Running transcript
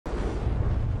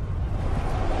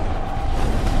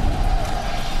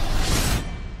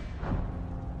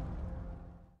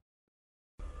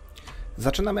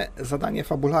Zaczynamy zadanie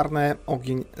fabularne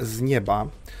Ogień z nieba.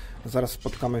 Zaraz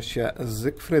spotkamy się z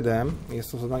Zygfrydem.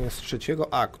 Jest to zadanie z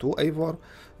trzeciego aktu. Eivor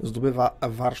zdobywa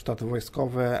warsztat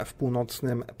wojskowy w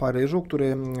północnym Paryżu,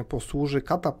 który posłuży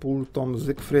katapultom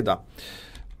Zygfryda.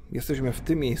 Jesteśmy w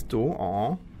tym miejscu,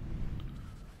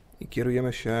 i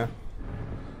kierujemy się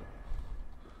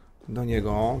do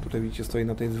niego. Tutaj widzicie, stoi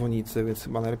na tej dzwonicy, więc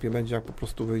chyba najlepiej będzie, jak po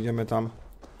prostu wyjdziemy tam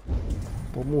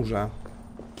po murze.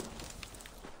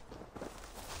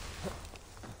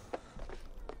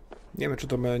 Nie wiem, czy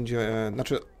to będzie...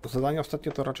 Znaczy, zadanie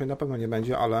ostatnie to raczej na pewno nie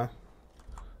będzie, ale...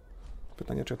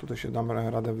 Pytanie, czy ja tutaj się dam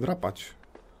radę wdrapać.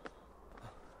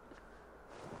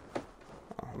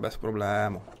 Bez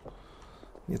problemu.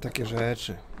 Nie takie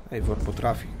rzeczy. Eivor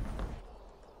potrafi.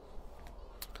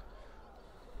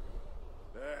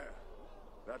 There.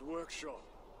 That workshop.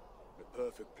 The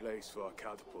perfect place for our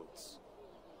catapults.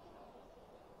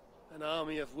 An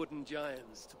army of wooden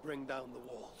giants to bring down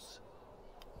the walls.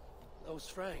 Those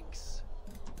Franks,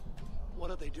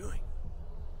 what are they doing?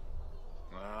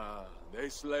 They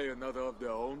slay another of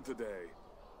their own today.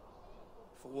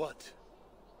 For what?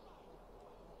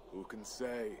 Who can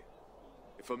say?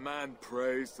 If a man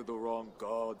prays to the wrong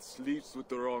god, sleeps with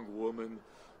the wrong woman,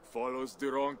 follows the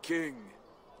wrong king,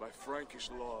 by Frankish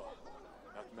law,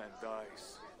 that man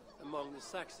dies. Among the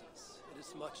Saxons, it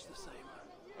is much the same.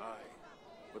 Aye,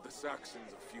 but the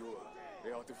Saxons are fewer.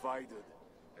 They are divided.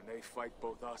 And they fight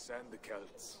both us and the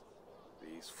Celts.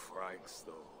 These Franks,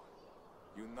 though,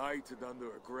 united under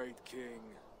a great king.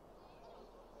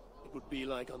 It would be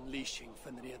like unleashing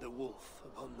Fenrir the Wolf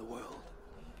upon the world.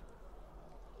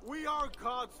 We are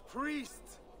God's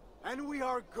priests, and we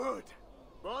are good.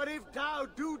 But if thou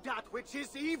do that which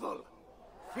is evil,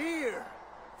 fear,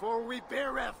 for we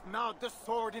beareth not the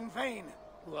sword in vain.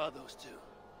 Who are those two?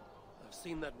 I've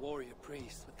seen that warrior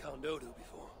priest with Count Odu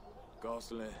before.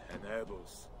 Gosselin and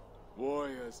Ebels,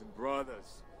 warriors and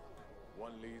brothers.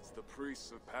 One leads the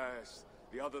priests of Paris,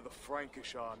 the other the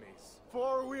Frankish armies.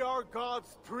 For we are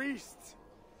God's priests,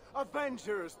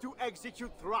 avengers to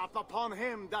execute wrath upon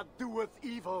him that doeth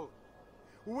evil.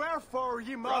 Wherefore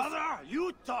ye must... Brother,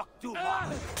 you talk too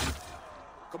much!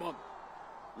 Come on,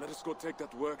 let us go take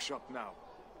that workshop now.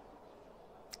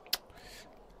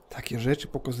 Takie rzeczy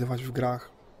pokazywać w grach.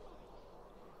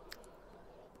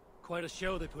 Quite a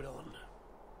show they put on.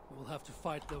 We'll have to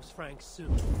fight those Franks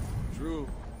soon. True,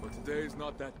 but today is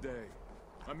not that day.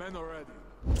 My men are ready.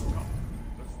 Come,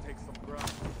 let's take some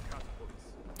ground with the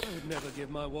catapults. I would never give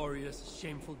my warriors a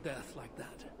shameful death like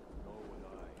that. Nor would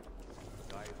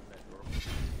I. I have met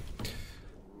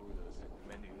rulers in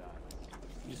many lands.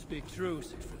 You speak true,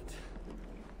 Siegfried.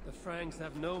 The Franks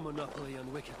have no monopoly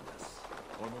on wickedness.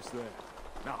 Almost there.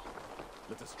 Now,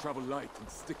 let us travel light and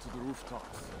stick to the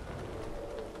rooftops.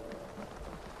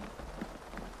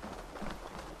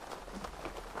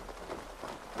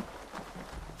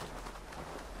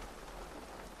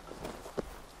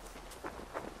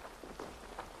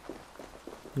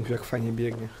 Jak fajnie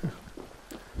biegnie.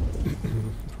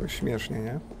 Trochę śmiesznie,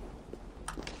 nie?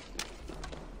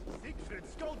 Siegfried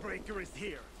Skullbreaker is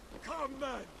here. Come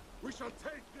then! We shall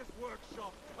take this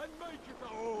workshop and make it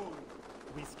our own!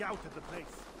 We scouted the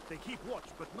place. They keep watch,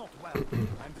 but not well.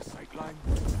 And the sightline?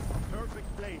 A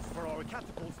perfect place for our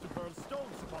catapults to hurl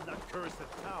stones upon that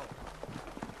cursed town.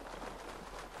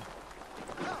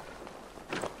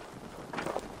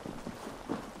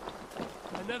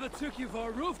 I never took you for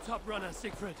a rooftop runner,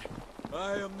 Siegfried.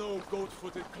 I am no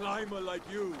goat-footed climber like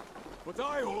you, but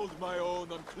I hold my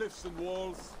own on cliffs and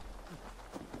walls.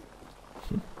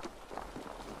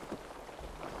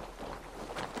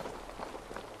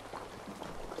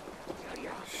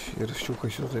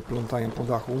 Sierściuchy się tutaj plątają po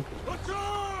dachu.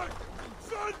 Attack!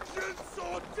 Vengeance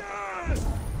or death!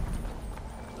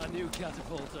 Our new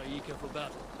catapults are eager for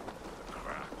battle. The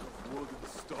crack of wood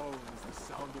and stone is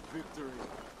the sound of victory.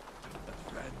 And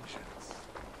vengeance.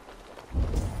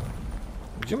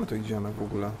 Gdzie my to idziemy w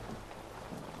ogóle?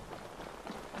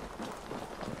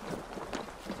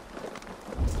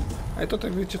 Ej, to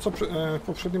tak wiecie co, w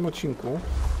poprzednim odcinku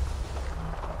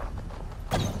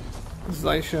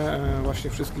zdaje się właśnie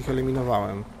wszystkich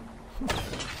eliminowałem.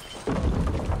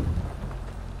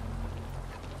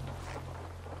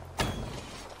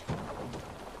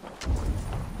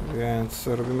 Więc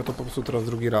robimy to po prostu teraz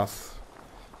drugi raz.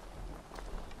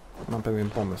 Mam pewien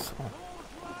pomysł.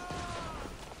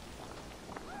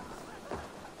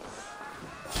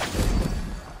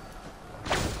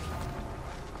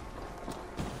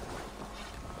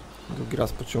 Drugi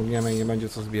raz pociągniemy i nie będzie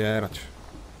co zbierać.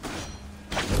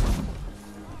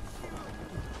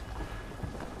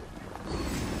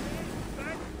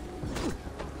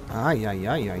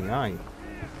 Ajajajajaj.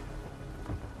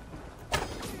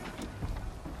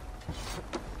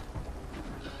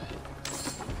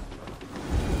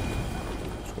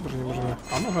 że nie możemy...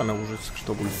 A możemy użyć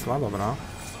skrzydłobójstwa, dobra.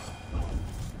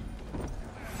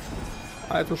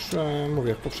 Ale to już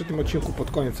mówię, w poprzednim odcinku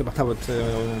pod koniec chyba nawet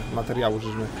materiału,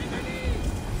 żeśmy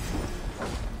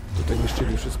tutaj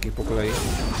niszczyli wszystkich po kolei.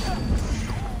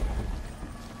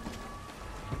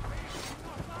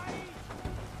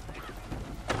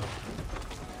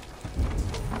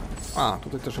 A,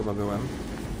 tutaj też chyba byłem.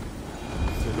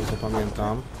 Z tego co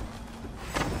pamiętam.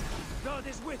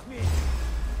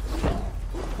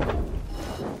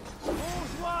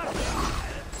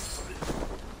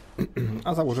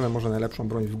 A założymy może najlepszą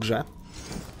broń w grze.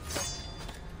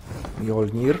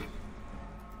 Mjolnir.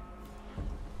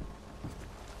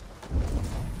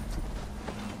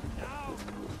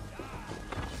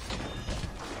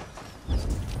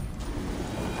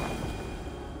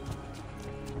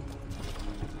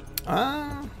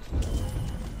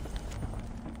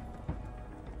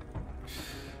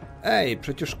 Ej,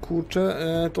 przecież kurczę,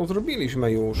 to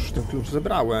zrobiliśmy już. Ten klucz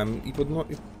zebrałem i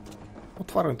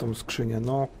otwarłem tą skrzynię.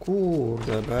 No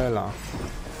kurde, bela.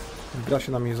 Gra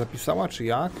się na mnie zapisała, czy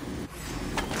jak?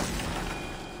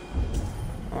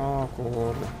 O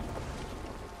kurde.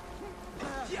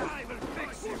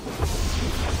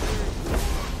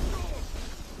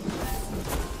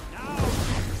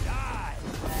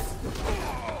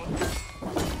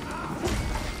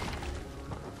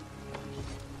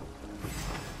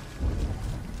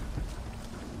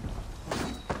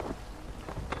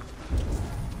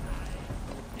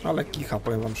 Ale kicha,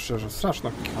 powiem wam szczerze,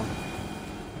 straszna kicha.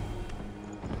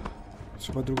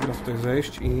 Trzeba drugi raz tutaj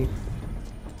zejść i...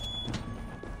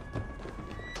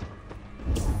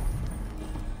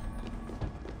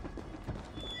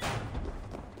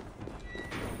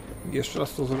 Jeszcze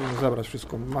raz to zebrać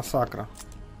wszystko, masakra.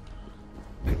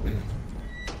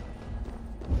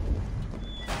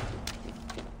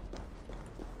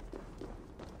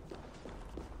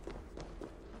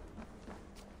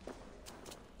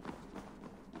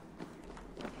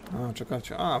 A,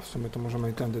 czekajcie. A, w sumie to możemy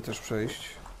i tędy też przejść.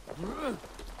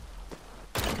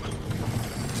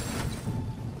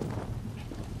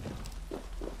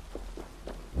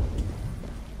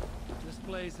 This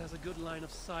place has a good line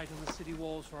of sight on the city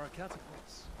walls for our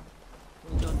catapults.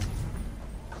 Well done.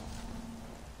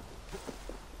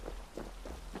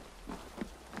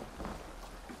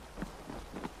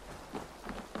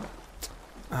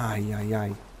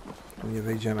 Ajajaj. Tu nie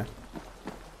wejdziemy.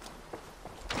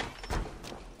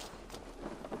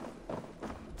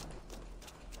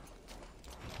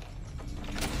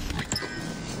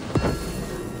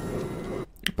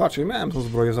 Patrzcie, miałem tą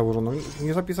zbroję założoną.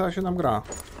 Nie zapisała się nam gra.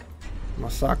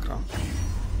 Masakra.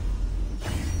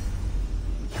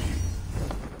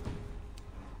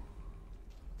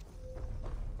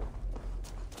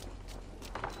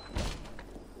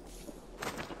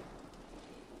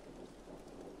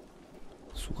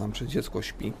 Słucham, czy dziecko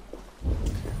śpi.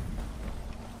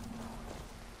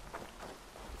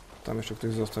 Tam jeszcze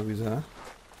ktoś został, widzę.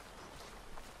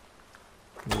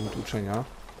 Do utłuczenia.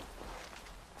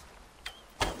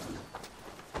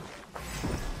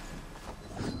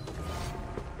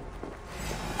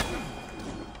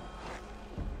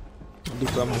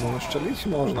 Dupę można szczelić?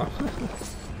 Można.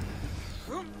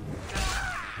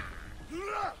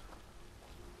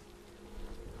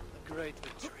 A great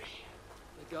victory.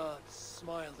 The gods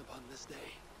smiled upon this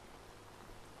day.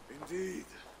 Indeed.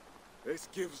 This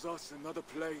gives us another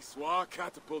place where our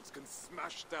catapults can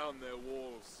smash down their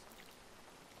walls.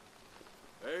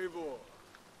 Eivor,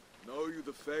 know you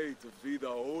the fate of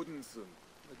Vidar Odinson?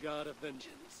 The god of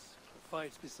vengeance, who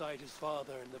fights beside his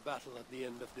father in the battle at the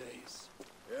end of days.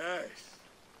 Yes.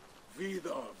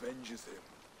 Vidar avenges him.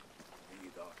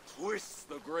 Vidar twists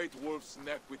the great wolf's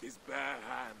neck with his bare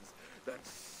hands, then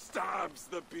stabs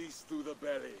the beast through the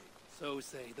belly. So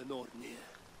say the Nordnir.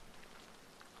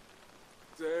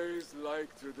 Days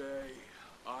like today,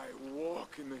 I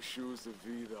walk in the shoes of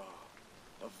Vidar,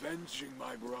 avenging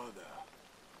my brother.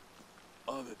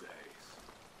 Other days,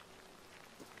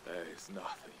 there is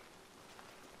nothing.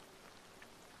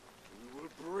 We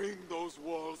will bring those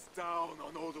walls down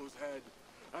on Odo's head,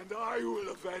 and I will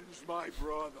avenge my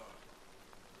brother.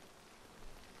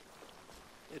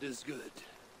 It is good.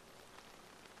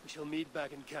 We shall meet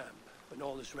back in camp when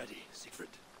all is ready,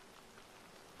 Siegfried.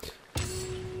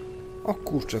 O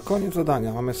kurczę, koniec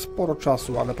zadania. Mamy sporo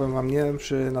czasu, ale powiem wam, nie wiem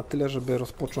czy na tyle, żeby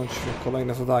rozpocząć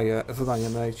kolejne zadanie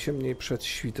Najciemniej przed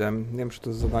świtem. Nie wiem czy to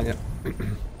jest zadanie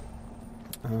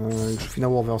już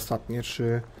finałowe, ostatnie,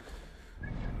 czy...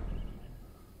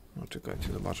 No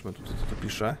czekajcie, zobaczmy tutaj co to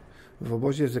pisze. W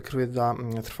obozie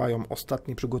Zagrajmy trwają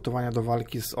ostatnie przygotowania do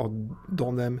walki z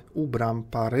oddonem u bram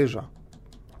Paryża.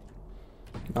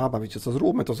 A, wiecie co,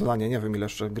 zróbmy to zadanie. Nie wiem, ile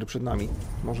jeszcze gry przed nami.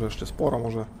 Może jeszcze sporo,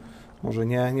 może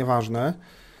nie, nieważne.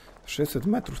 600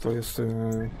 metrów to jest...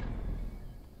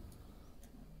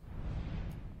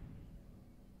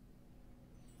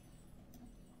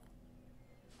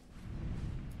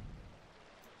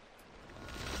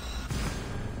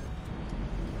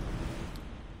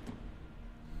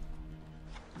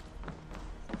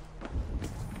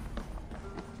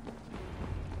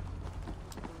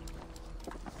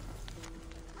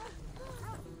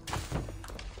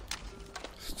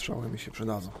 Strzały mi się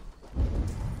przydadzą.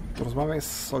 Porozmawiaj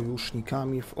z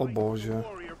sojusznikami w obozie.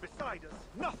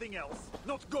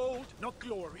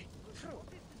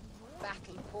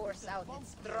 Battle pours out its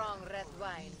strong red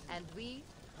wine, and we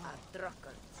are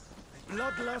drunkards.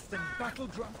 Bloodlust and battle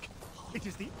drunk. It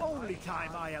is the only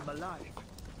time I am alive.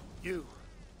 You,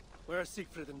 where are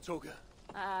Siegfried and Toga?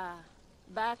 Ah,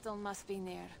 battle must be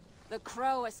near. The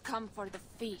crow has come for the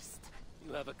feast.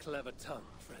 You have a clever tongue,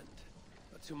 friend.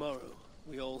 But tomorrow,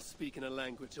 we all speak in a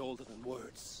language older than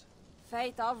words.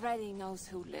 Fate already knows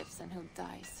who lives and who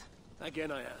dies.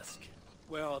 Again I ask,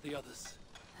 where are the others?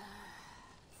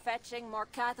 Fetching more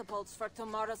catapults for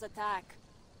tomorrow's attack.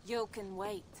 You can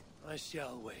wait. I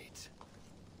shall wait.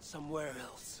 Somewhere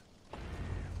else.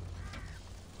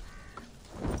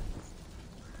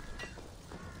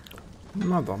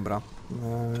 No dobra.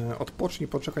 Odpocznij,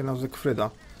 poczekaj na Zygfryda.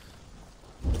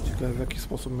 Ciekawe, w jaki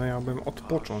sposób miałbym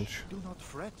odpocząć. Do not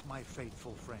fret, my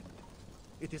faithful friend.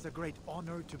 It is a great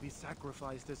honor to be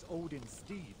sacrificed as Odin's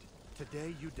steed.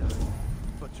 Today you die,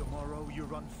 but tomorrow you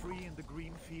run free in the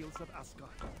green fields of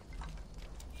Asgard.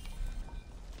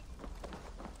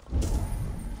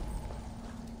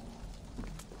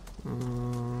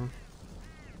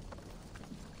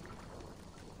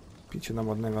 Picie na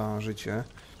ładne życie.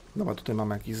 Dobra, tutaj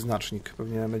mamy jakiś znacznik.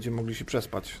 Pewnie będziemy mogli się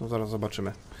przespać. No zaraz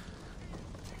zobaczymy.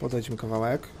 Podejdźmy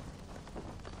kawałek.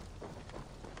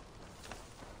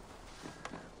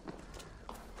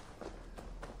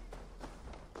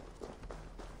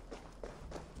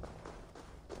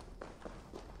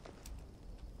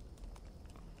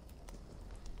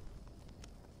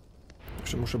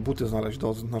 Jeszcze muszę buty znaleźć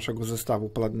do naszego zestawu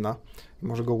Paladyna.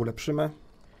 Może go ulepszymy.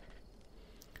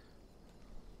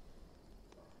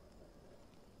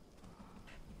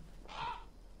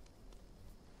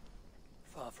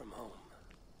 Far from home,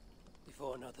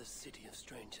 before another city of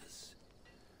strangers.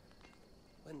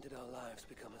 When did our lives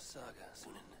become a saga,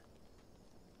 Sunan?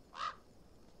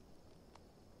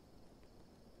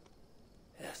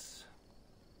 Yes,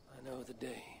 I know the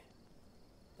day.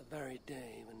 The very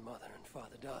day when mother and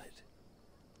father died.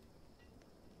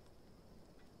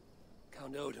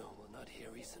 Count Odo will not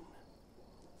hear reason.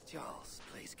 Charles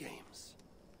plays games.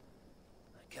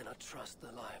 I cannot trust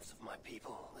the lives of my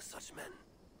people with such men.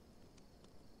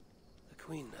 The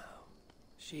Queen now.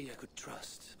 She I could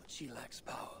trust, but she lacks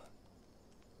power.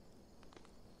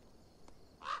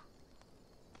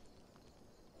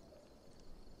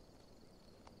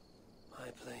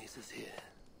 My place is here.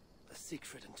 The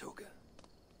Siegfried and Toga.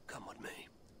 Come what may.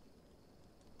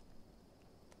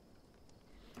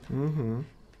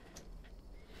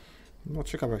 No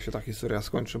ciekawe, jak się ta historia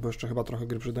skończy, bo jeszcze chyba trochę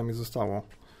gry przed nami zostało.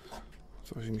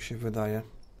 Coś mi się wydaje.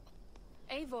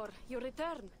 Eivor, you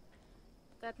return.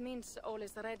 That means all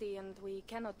is ready and we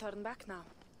cannot turn back now.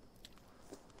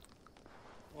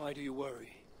 Why do you worry?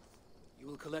 You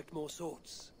will collect more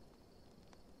swords.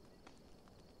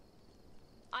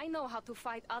 I know how to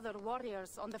fight other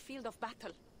warriors on the field of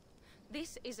battle.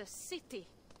 This is a city.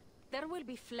 There will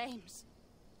be flames.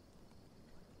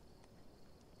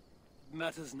 It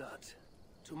matters not.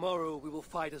 Tomorrow we will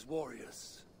fight as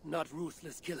warriors, not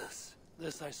ruthless killers.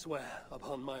 This I swear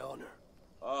upon my honor.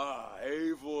 Ah,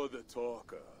 Eivor the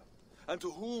Talker. And to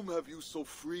whom have you so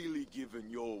freely given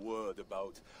your word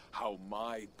about how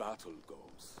my battle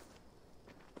goes?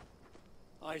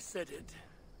 I said it.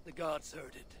 The gods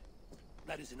heard it.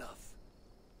 That is enough.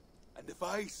 And if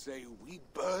I say we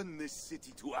burn this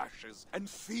city to ashes and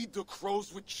feed the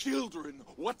crows with children,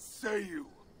 what say you?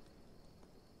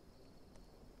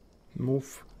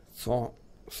 Mów, co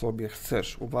sobie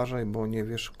chcesz. Uważaj, bo nie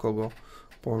wiesz, kogo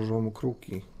pożą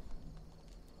kruki.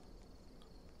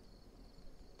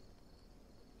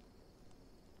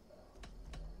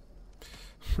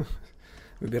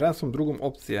 Wybierając tą drugą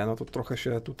opcję, no to trochę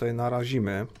się tutaj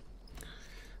narazimy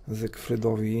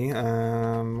Zygfrydowi.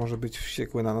 Może być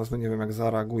wściekły na nas, no nie wiem, jak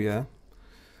zareaguje.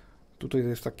 Tutaj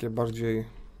jest takie bardziej...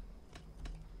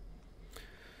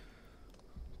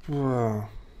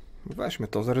 Weźmy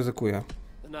to, zaryzykuję.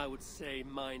 Then I would say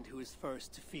mind who is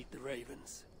first to feed the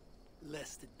ravens,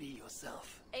 lest it be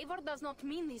yourself. Eivor does not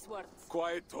mean these words.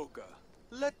 Quiet, Toka.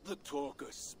 Let the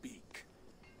talker speak.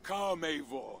 Come,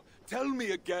 Eivor. Tell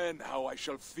me again how I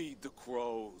shall feed the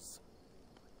crows.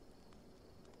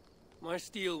 My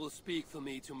steel will speak for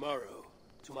me tomorrow,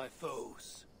 to my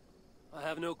foes. I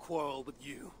have no quarrel with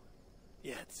you.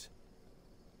 Yet.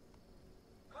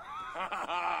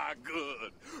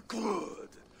 Good, good.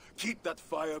 Keep that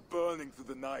fire burning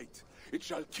through the night. It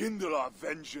shall kindle our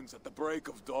vengeance at the break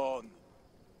of dawn.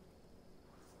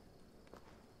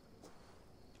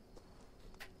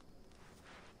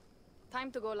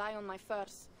 Time to go lie on my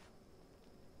furs.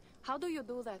 How do you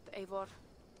do that, Eivor?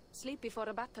 Sleep before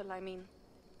a battle, I mean.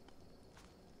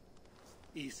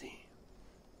 Easy.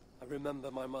 I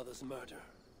remember my mother's murder,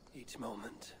 each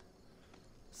moment.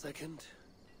 Second,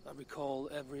 I recall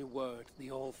every word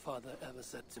the All-Father ever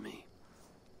said to me.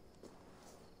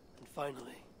 And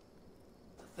finally,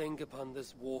 I think upon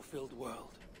this war-filled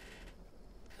world,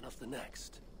 and of the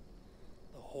next,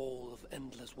 the whole of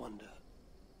endless wonder.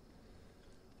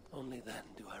 Only then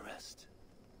do I rest.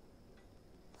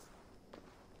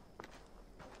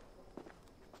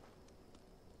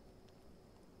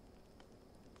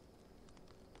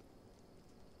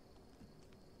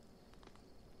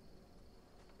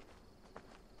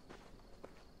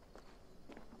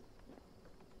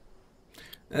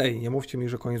 Ej, nie mówcie mi,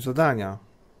 że koniec zadania.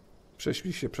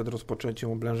 Prześpij się przed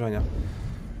rozpoczęciem oblężenia.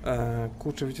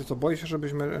 Kurczę, wiecie co, boję się,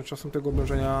 żebyśmy czasem tego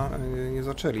oblężenia nie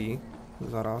zaczęli.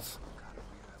 Zaraz.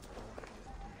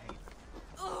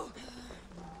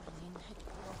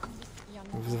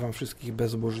 Wzywam wszystkich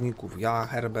bezbożników. Ja,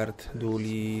 Herbert,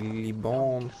 Duli,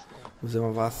 Libon.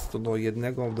 Wzywam was do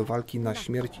jednego, do walki na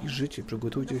śmierć i życie.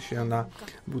 Przygotujcie się na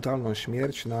brutalną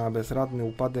śmierć, na bezradny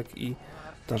upadek i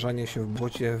tarzanie się w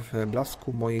błocie w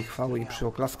blasku mojej chwały i przy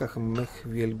oklaskach mych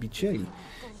wielbicieli.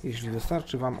 Jeśli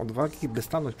wystarczy wam odwagi, by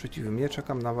stanąć przeciw mnie,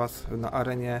 czekam na was na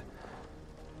arenie.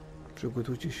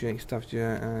 Przygotujcie się i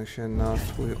stawcie się na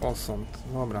swój osąd.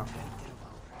 Dobra.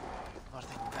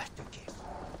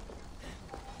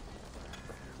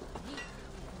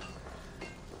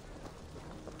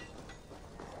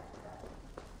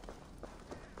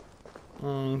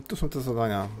 To są te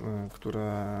zadania,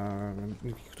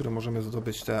 które możemy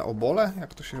zdobyć, te obole,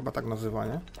 jak to się chyba tak nazywa,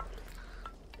 nie?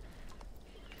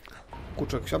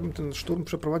 Kurczę, chciałbym ten szturm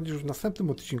przeprowadzić już w następnym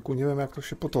odcinku, nie wiem jak to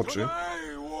się potoczy.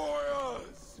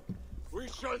 We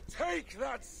shall take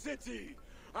that city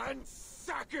and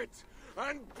sack it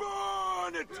and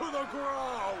burn it to the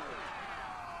ground.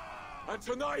 And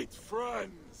tonight,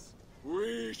 friends,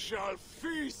 we shall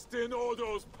feast in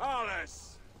Odo's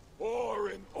palace.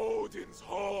 Or in Odin's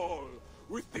hall,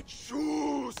 with the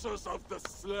choosers of the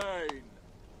slain.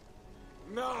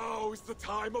 Now is the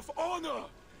time of honor,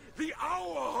 the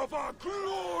hour of our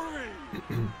glory!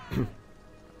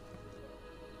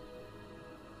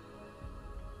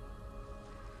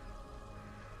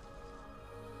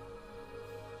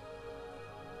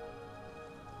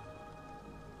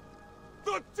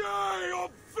 The day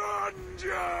of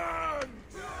vengeance!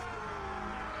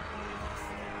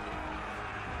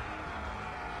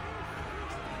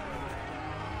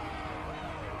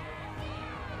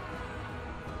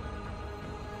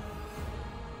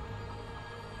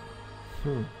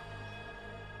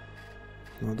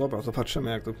 No dobra,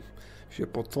 zobaczymy jak to się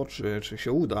potoczy, czy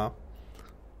się uda.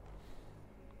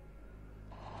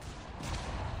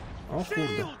 O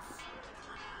kurde.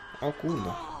 O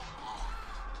kurde.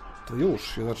 To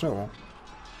już się zaczęło.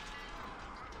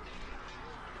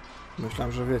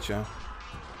 Myślałem, że wiecie.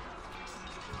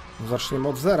 Zaczniemy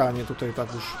od zera, a nie tutaj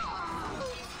tak już.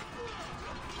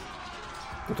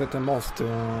 Tutaj ten most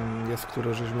jest,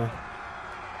 który żeśmy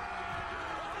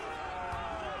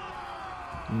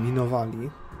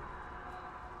minowali.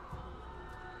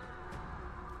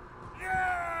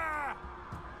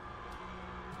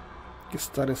 Jakie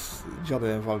stare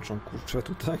dziady walczą, kurczę,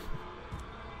 tutaj.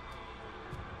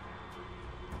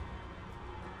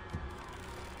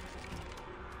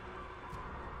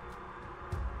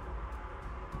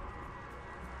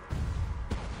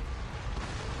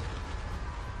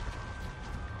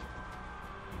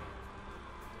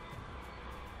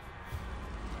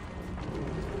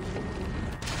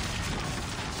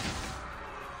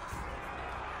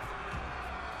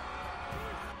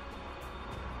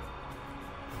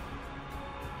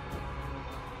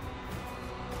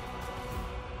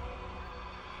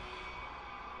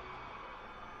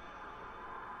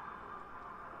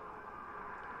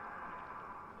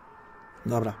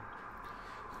 Dobra.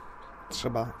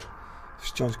 Trzeba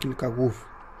ściąć kilka głów.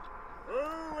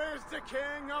 Who is the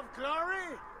King of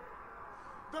Glory?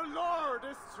 The Lord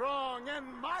is strong and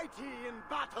mighty in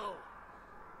battle.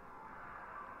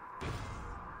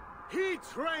 He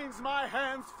trains my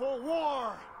hands for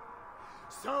war.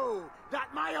 So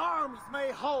that my arms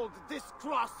may hold this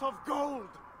cross of gold.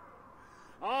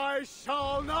 I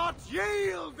shall not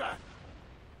yield!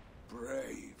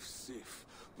 Brave Sif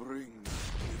brings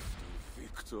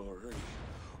gift of victory.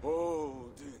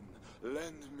 Odin,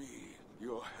 lend me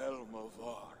your helm of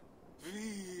Ar.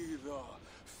 Vida,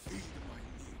 feed my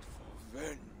need for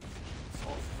vengeance.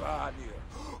 Of Vanir,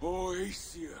 O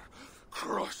Aesir,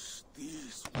 crush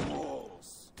these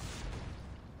walls.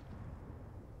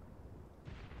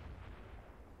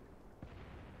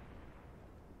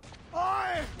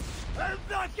 I am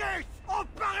the gate of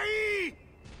Paris!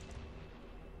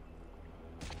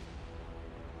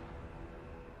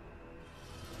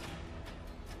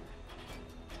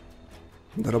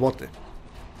 Do roboty.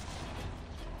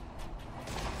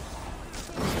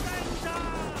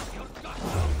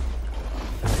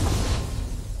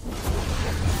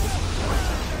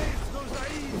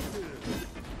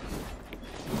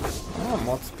 O,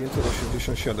 moc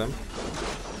 587.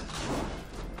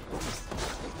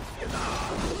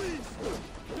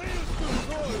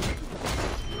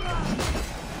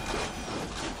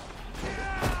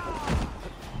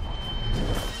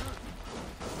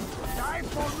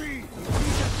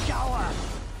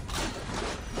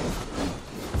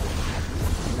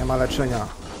 Nie ma leczenia.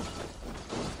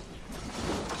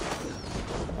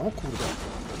 O kurde.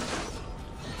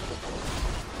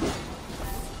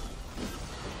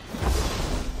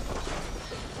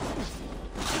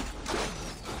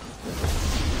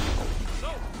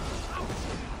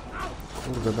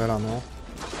 Kurde bela, no.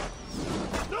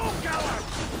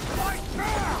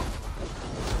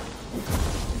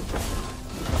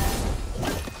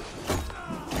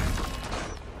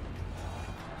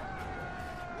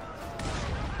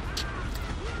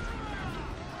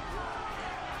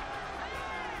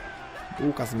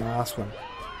 Bułka z masłem.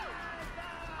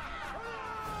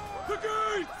 The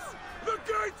gates! The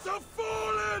gates have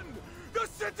fallen! The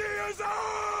city is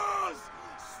ours!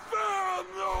 Spare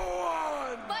no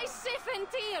one! By Sif and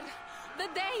Tyr, the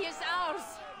day is ours.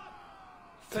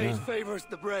 Fate favors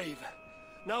the brave.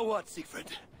 Now what,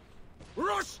 Siegfried?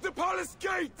 Rush the palace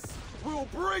gates! We'll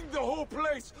bring the whole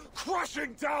place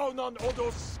crashing down on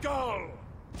Odo's skull!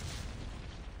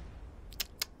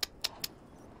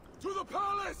 To the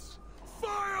palace!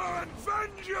 Fire and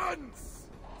vengeance!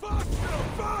 Faster!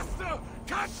 Faster!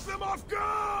 Catch them off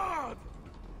guard!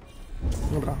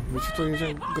 Dobra, wiecie co,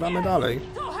 jedziemy, gramy dalej.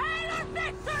 To hell and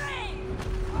victory!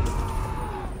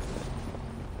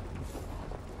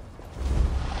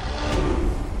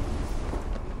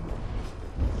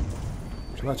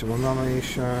 Czekajcie, bo mamy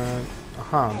iść...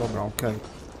 Aha, dobra, okej.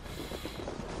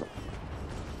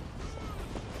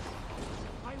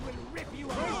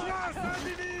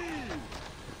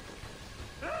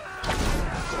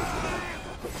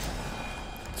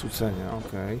 Cucenie,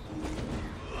 okej.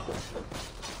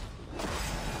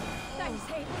 Thanks,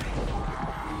 Hayden.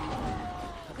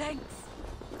 Thanks.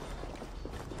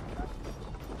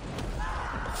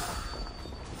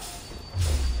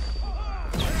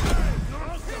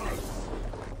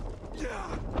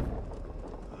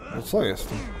 No co jest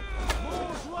tu?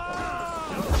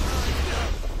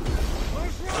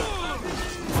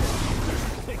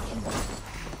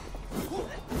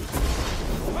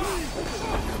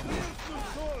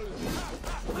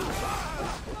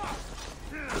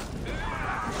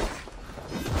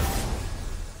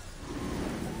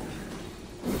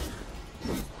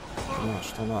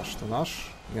 To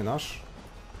nasz, nie nasz.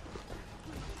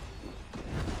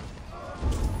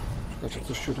 Czekajcie,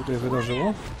 coś się tutaj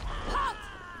wydarzyło?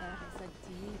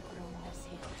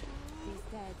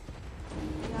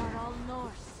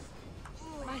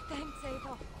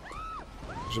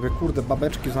 Żeby kurde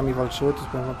babeczki z nami walczyły, to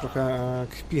jest pewno trochę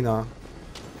kpina.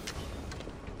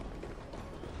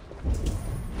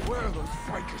 Where are those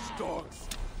Frankish dogs?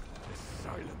 This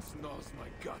silence gnaws my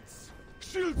guts.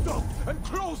 Shields up and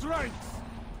close ranks!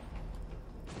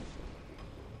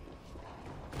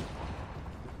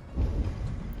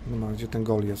 No ma, gdzie ten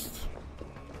gol jest?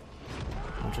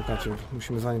 No, czekajcie,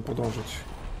 musimy za nim podążyć.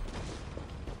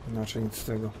 Inaczej nic z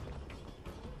tego.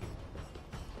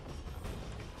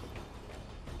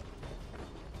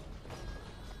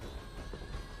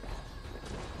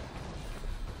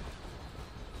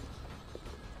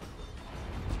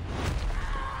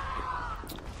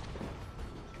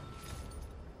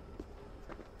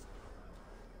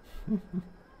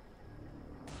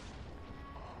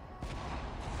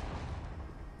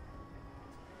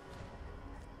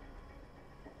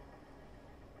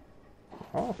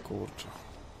 O kurczę.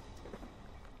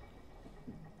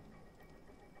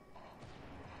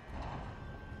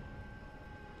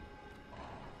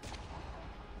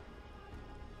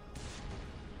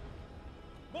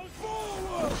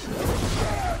 Forward!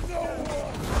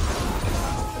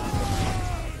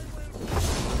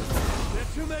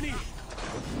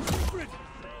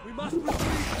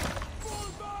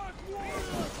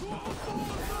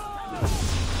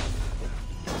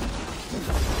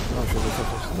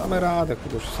 Damy radę,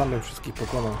 kurde, już sam bym wszystkich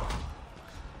pokonał.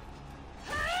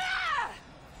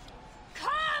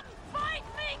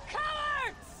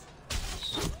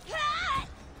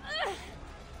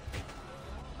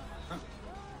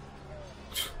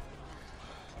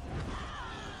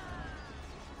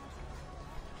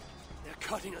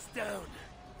 Cutting us down.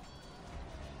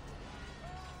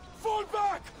 Fall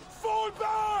back! Fall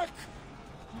back!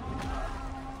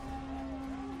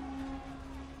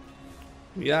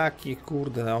 Jaki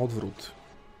kurde odwrót.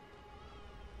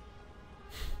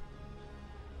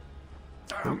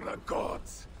 Damn the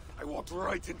gods! I walked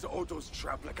right into Otto's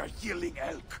trap like a healing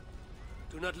elk.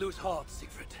 Do not lose heart,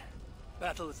 Siegfried.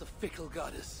 Battle is a fickle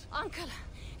goddess. Uncle,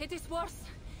 it is worse.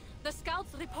 The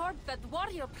scouts report that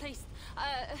warrior priest,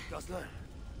 Goslar?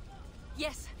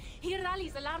 yes, he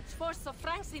rallies a large force of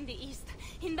Franks in the east,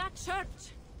 in that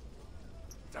church.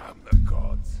 Damn the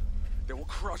gods. They will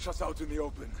crush us out in the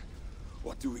open.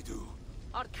 What do we do?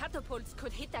 Our catapults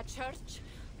could hit that church,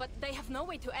 but they have no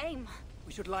way to aim.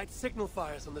 We should light signal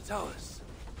fires on the towers.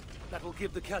 That will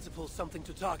give the catapults something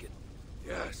to target.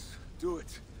 Yes, do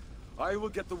it. I will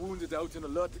get the wounded out and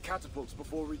alert the catapults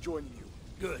before rejoining you.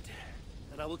 Good.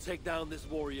 And I will take down this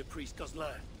warrior priest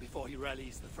Goslar before he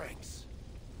rallies the Franks.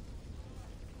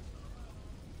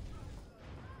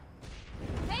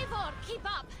 Eivor, keep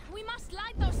up! We must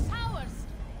light those towers!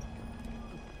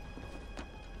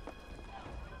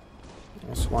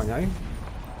 Osłaniaj.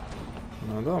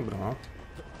 No dobra.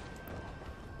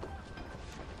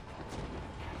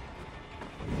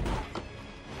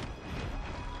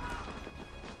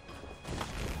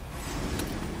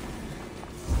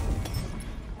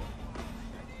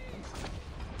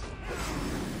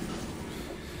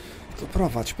 To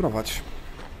prowadź, prowadź.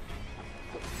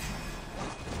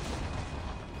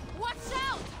 Watch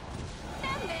out!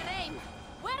 Stand their aim!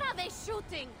 Where are they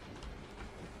shooting?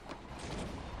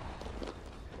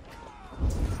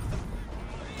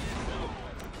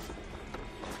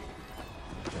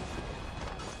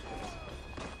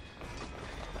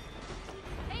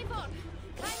 Eivor,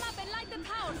 climb up and light the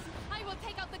towers. I will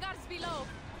take out the guards below.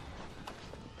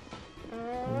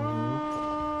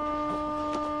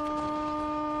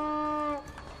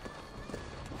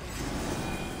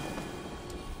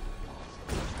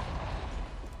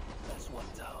 That's one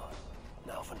tower.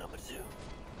 Now for number 2.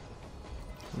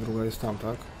 Druga jest tam,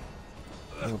 tak?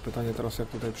 No, pytanie teraz, jak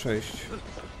tutaj przejść.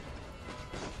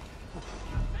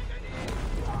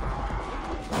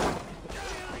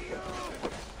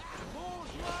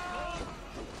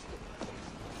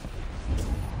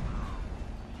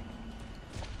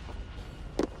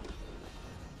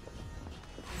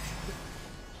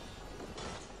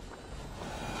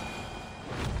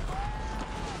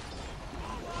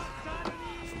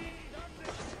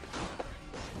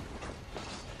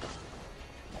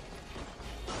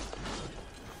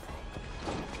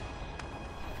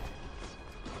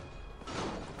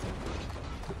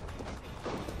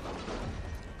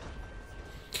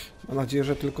 Mam nadzieję,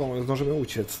 że tylko zdążymy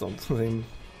uciec stąd, zanim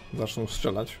zaczną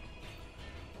strzelać.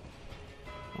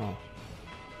 O,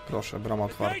 proszę, brama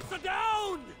otwarta. Gates are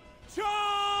down!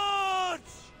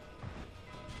 Charge!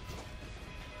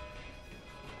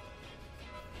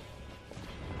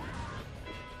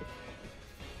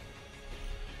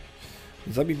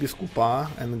 Zabij biskupa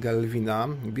Engelwina.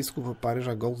 Biskup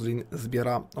Paryża Gozlin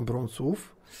zbiera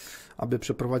obrońców, aby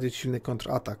przeprowadzić silny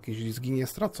kontratak. Jeśli zginie,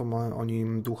 stracą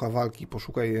oni ducha walki.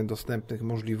 Poszukaj dostępnych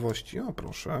możliwości. O,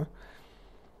 proszę.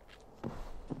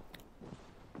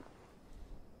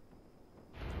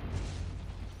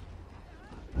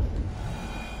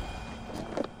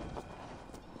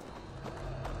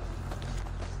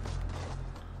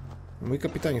 Mój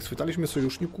kapitanie, schwytaliśmy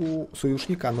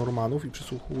sojusznika Normanów i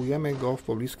przysłuchujemy go w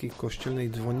pobliskiej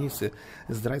kościelnej dzwonnicy.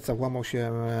 Zdrajca włamał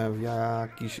się w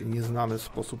jakiś nieznany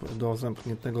sposób do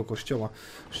zamkniętego kościoła.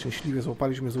 Szczęśliwie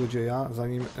złapaliśmy złodzieja,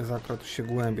 zanim zakradł się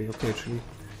głębiej. Ok, czyli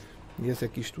jest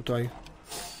jakiś tutaj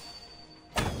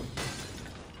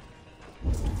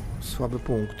słaby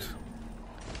punkt.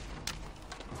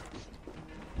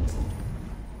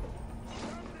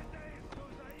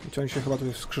 I oni się chyba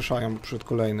tutaj wskrzeszają przed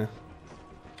kolejny.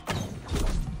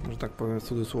 Że tak powiem w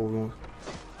cudzysłowie.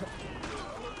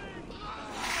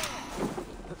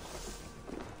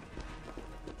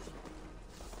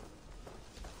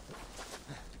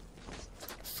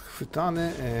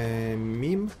 Schwytany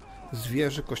mim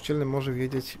zwierzę kościelny może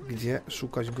wiedzieć, gdzie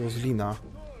szukać Gozlina.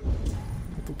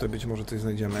 Tutaj być może coś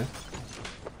znajdziemy.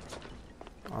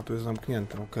 A tu jest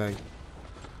zamknięte, ok.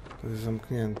 To jest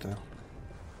zamknięte.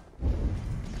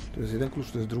 To jest jeden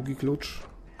klucz, to jest drugi klucz.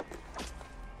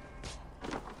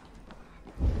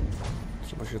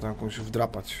 Trzeba się tam jakąś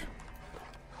wdrapać.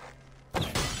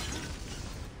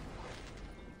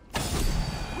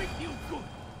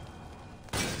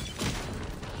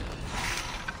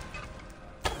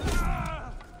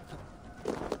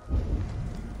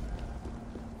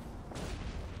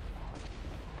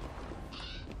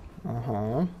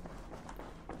 Aha.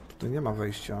 Tutaj nie ma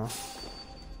wejścia.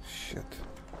 Shit.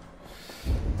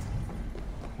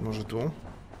 Może tu?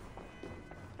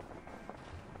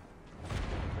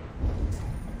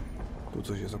 Tu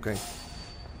coś jest, okej.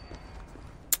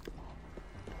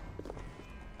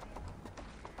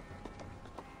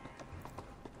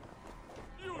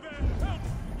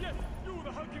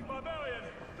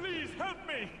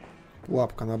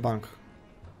 Pułapka na bank.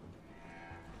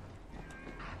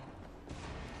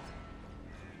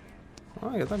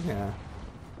 A, jednak nie.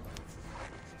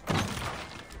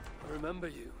 Remember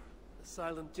you, the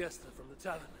silent jester from the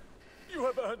tavern. You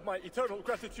have earned my eternal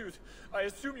gratitude. I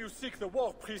assume you seek the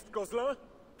war priest Gozlan?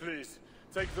 Please,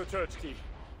 take the church key.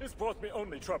 It's brought me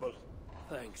only trouble.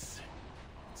 Thanks.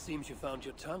 It seems you found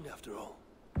your tongue after all.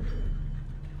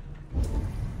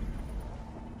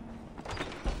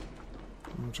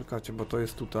 Czekajcie, bo to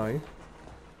jest tutaj.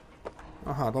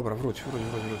 Aha, dobra, wróć.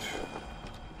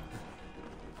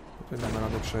 Tutaj damy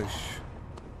radę przejść.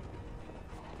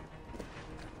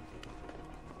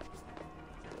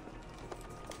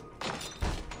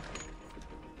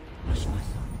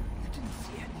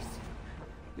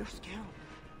 You're scared.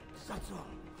 That's all.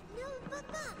 No,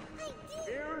 Papa, I did.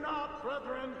 Fear not,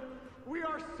 brethren. We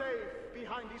are safe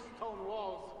behind these stone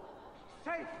walls.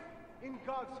 Safe in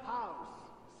God's house.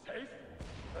 Safe?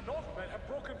 The Northmen have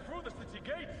broken through the city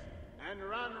gates. And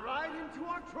ran right into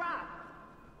our trap.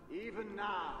 Even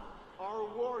now, our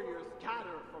warriors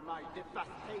gather for my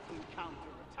devastating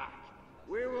counterattack.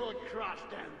 We will crush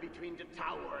them between the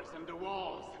towers and the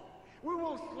walls. We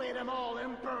will slay them all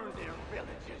and burn their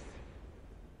villages.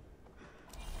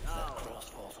 That cross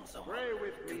falls on someone. Pray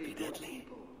with me, Could be deadly.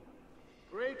 people.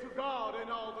 Pray to God and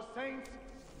all the saints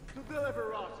to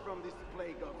deliver us from this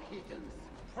plague of heathens.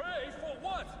 Pray for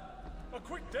what? A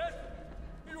quick death?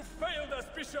 You failed us,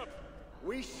 Bishop!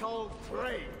 We shall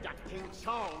pray that King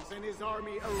Charles and his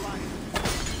army arrive.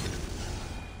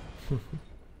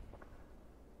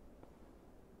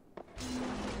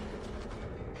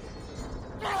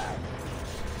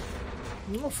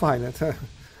 No fajne te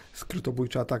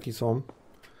skrytobójcze ataki są.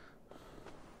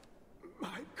 My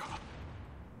God.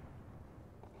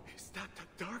 Is that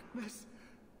the darkness?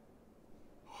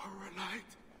 Or a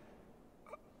light?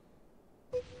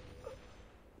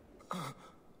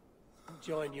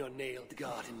 Join your nailed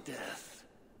God in death,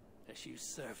 as you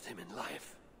served him in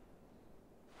life.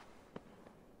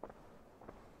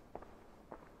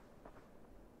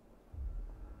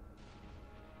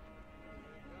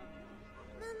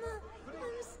 Mama,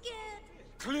 I'm scared.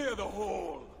 Clear the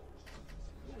hall!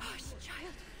 Hush,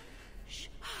 child. Shh,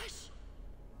 hush.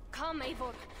 Come,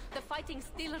 Eivor. The fighting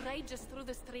still rages through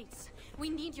the streets. We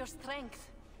need your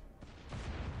strength.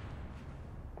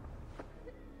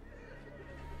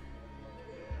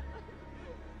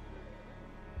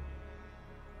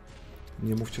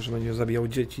 Nie mówcie, że będzie zabijał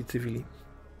dzieci i cywili.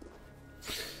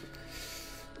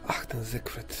 Ach, ten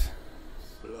Siegfried.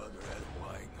 Blood red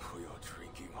wine for your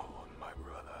drinking horn, my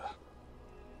brother.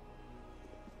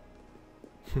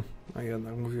 A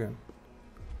jednak mówiłem.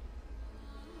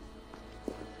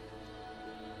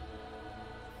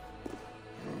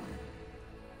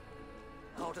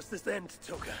 How does this end,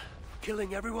 Toka?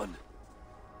 Killing everyone?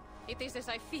 It is as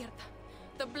I feared.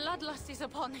 The bloodlust is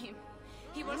upon him.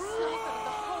 He will slaughter the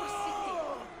whole city.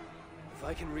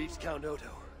 If I can reach Count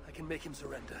Odo, I can make him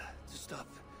surrender to stop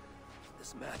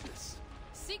this madness.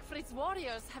 Siegfried's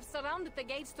warriors have surrounded the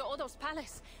gates to Odo's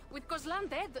palace. With Gozlan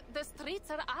dead, the streets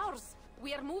are ours.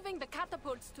 We are moving the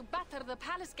catapults to batter the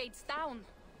palace gates down.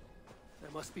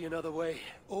 There must be another way.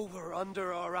 Over,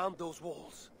 under, or around those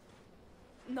walls.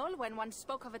 Nolwenn once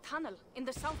spoke of a tunnel in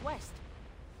the southwest.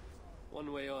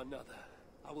 One way or another,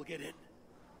 I will get in.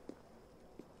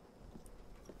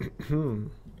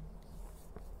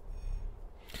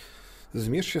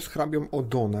 Zmierz się z hrabią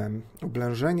Odonem.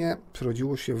 Oblężenie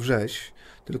przerodziło się wrześ,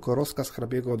 tylko rozkaz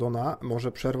hrabiego Odona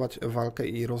może przerwać walkę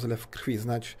i rozlew krwi.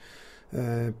 Znać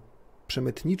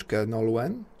przemytniczkę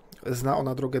Nolwenn. Zna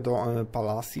ona drogę do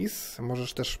Palacis.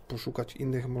 Możesz też poszukać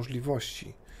innych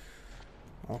możliwości.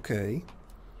 Okej.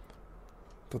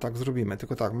 To tak zrobimy.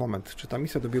 Tylko tak, moment. Czy ta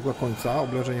misja dobiegła końca?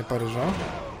 Oblężenie Paryża?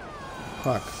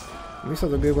 Tak. Misja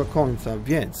dobiegła końca,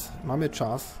 więc mamy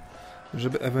czas,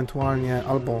 żeby ewentualnie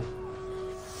albo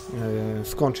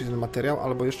skończyć ten materiał,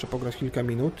 albo jeszcze pograć kilka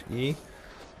minut i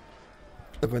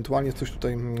ewentualnie coś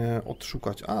tutaj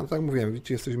odszukać. A, tak jak mówiłem,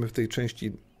 widzicie, jesteśmy w tej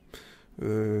części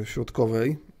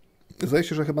środkowej. Zdaje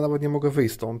się, że chyba nawet nie mogę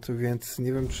wyjść stąd, więc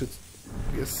nie wiem, czy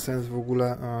jest sens w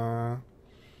ogóle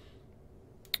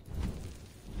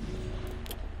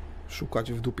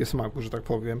szukać w dupie smaku, że tak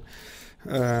powiem.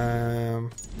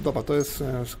 Dobra, to jest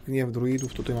gniew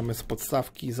druidów. Tutaj mamy z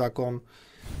podstawki zakon.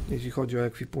 Jeśli chodzi o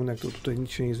ekwipunek, to tutaj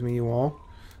nic się nie zmieniło.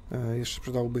 Jeszcze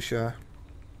przydałoby się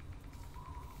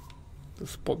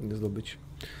spodnie zdobyć.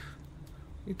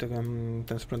 I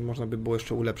ten sprzęt można by było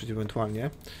jeszcze ulepszyć ewentualnie.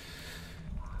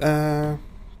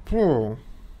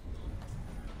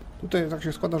 Tutaj tak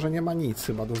się składa, że nie ma nic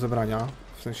chyba do zebrania.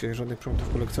 W sensie żadnych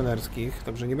przedmiotów kolekcjonerskich.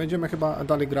 Także nie będziemy chyba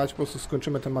dalej grać. Po prostu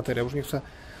skończymy ten materiał. Już nie chcę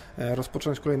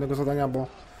rozpocząć kolejnego zadania, bo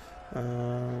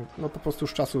no po prostu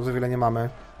już czasu za wiele nie mamy.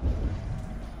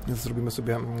 Więc zrobimy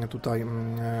sobie tutaj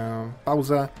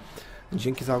pauzę.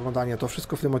 Dzięki za oglądanie. To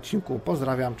wszystko w tym odcinku.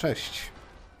 Pozdrawiam. Cześć.